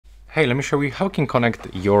Hey, let me show you how you can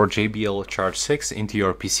connect your JBL Charge 6 into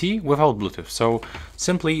your PC without Bluetooth. So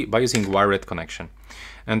simply by using wired connection.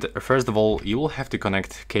 And first of all, you will have to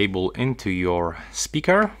connect cable into your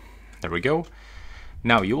speaker. There we go.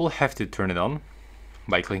 Now you will have to turn it on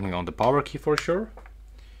by clicking on the power key for sure.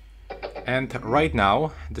 And right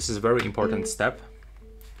now, this is a very important step.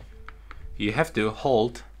 You have to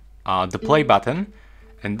hold the play button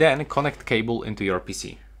and then connect cable into your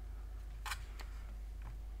PC.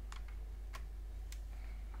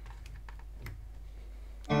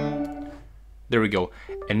 There we go.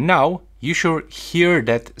 And now you should hear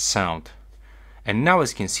that sound. And now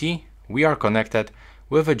as you can see, we are connected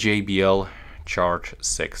with a JBL Charge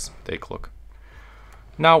 6. Take a look.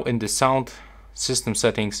 Now in the sound system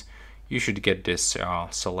settings, you should get this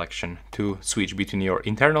selection to switch between your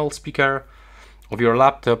internal speaker of your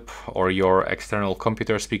laptop or your external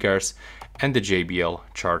computer speakers and the JBL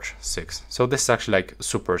Charge 6. So this is actually like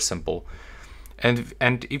super simple.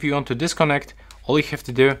 And if you want to disconnect, all you have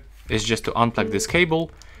to do is just to unplug this cable,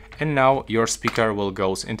 and now your speaker will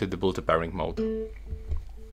go into the Bluetooth pairing mode.